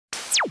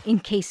in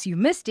case you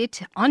missed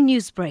it on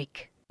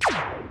Newsbreak.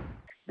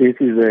 This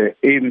is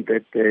aimed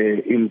at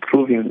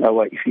improving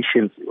our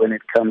efficiency when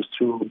it comes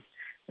to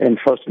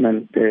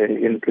enforcement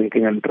in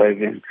drinking and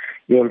driving.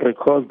 You'll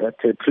recall that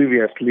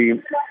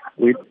previously,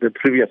 with the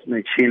previous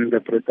machine, the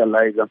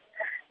breathalyser,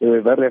 there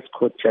were various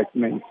court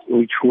judgments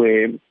which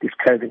were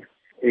discussing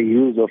the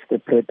use of the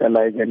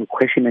breathalyser and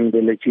questioning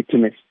the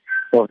legitimacy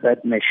of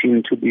that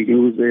machine to be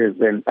used as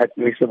an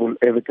admissible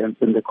evidence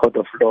in the court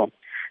of law.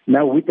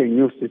 Now, with the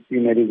new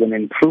system, it is an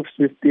improved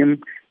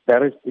system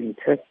that has been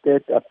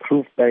tested,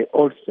 approved by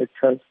all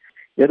sectors.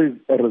 It is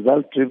a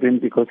result-driven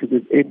because it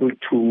is able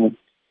to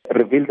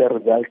reveal the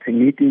results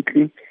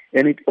immediately,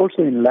 and it's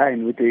also in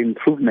line with the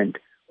improvement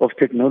of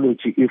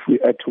technology if we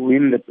are to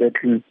win the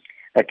battle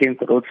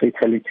against road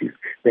fatalities.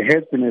 There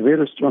has been a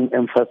very strong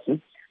emphasis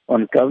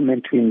on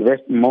government to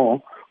invest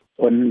more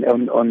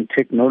on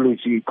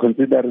technology,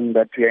 considering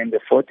that we are in the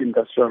fourth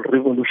industrial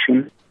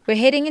revolution. We're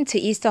heading into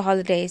Easter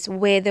holidays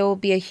where there will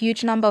be a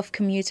huge number of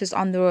commuters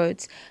on the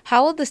roads.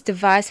 How will this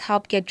device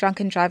help get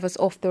drunken drivers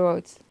off the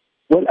roads?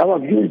 Well, our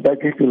view is that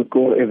it will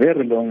go a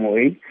very long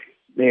way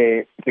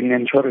in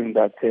ensuring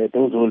that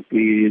those who will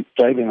be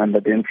driving under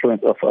the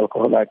influence of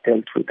alcohol are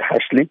dealt with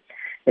harshly.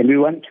 And we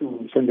want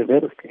to send a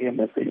very clear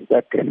message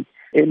that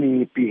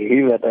any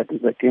behavior that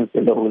is against the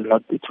law will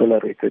not be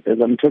tolerated. As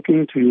I'm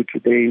talking to you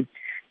today,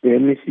 the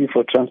MEC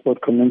for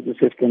Transport, Community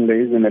Safety and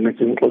Liaison, and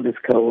Mr.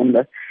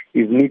 Kwanele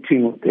is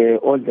meeting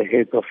with all the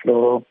heads of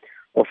law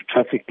of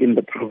traffic in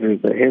the province,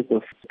 the heads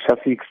of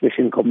traffic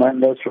station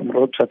commanders from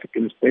Road Traffic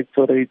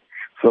Inspectorate,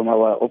 from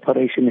our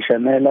Operation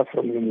Shanela,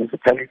 from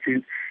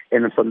municipalities,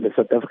 and from the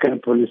South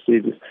African Police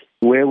Service,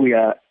 where we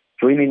are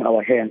joining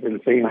our hands and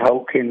saying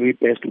how can we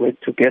best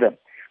work together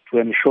to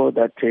ensure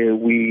that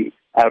we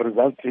are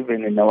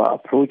result-driven in our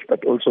approach,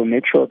 but also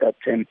make sure that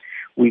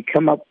we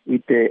come up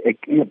with a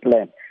clear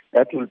plan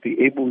that will be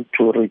able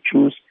to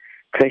reduce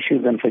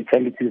crashes and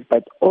fatalities,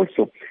 but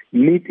also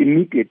meet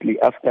immediately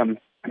after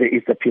the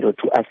Easter period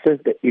to assess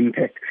the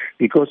impact,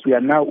 because we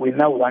now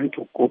want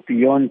to go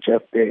beyond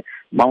just the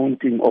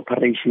mounting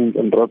operations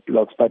and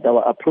roadblocks, but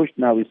our approach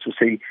now is to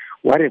say,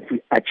 what have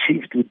we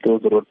achieved with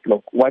those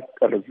roadblocks? What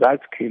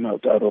results came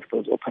out of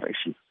those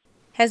operations?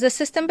 Has the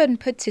system been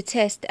put to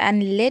test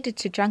and led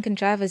to drunken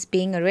drivers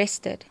being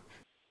arrested?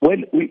 Well,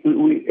 we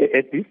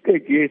at this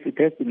stage, yes, it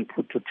has been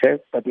put to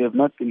test, but we have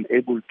not been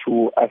able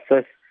to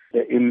assess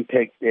the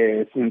impact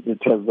since it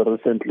was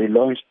recently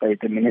launched by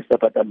the minister.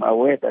 But I'm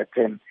aware that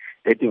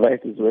the device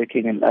is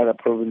working in other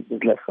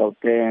provinces like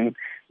Gauteng,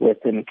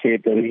 Western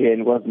Cape, here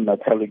in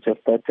KwaZulu-Natal. We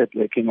just started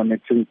working on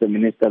it since the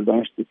minister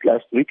launched it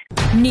last week.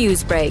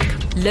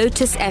 Newsbreak,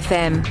 Lotus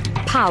FM,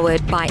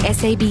 powered by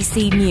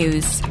SABC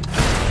News.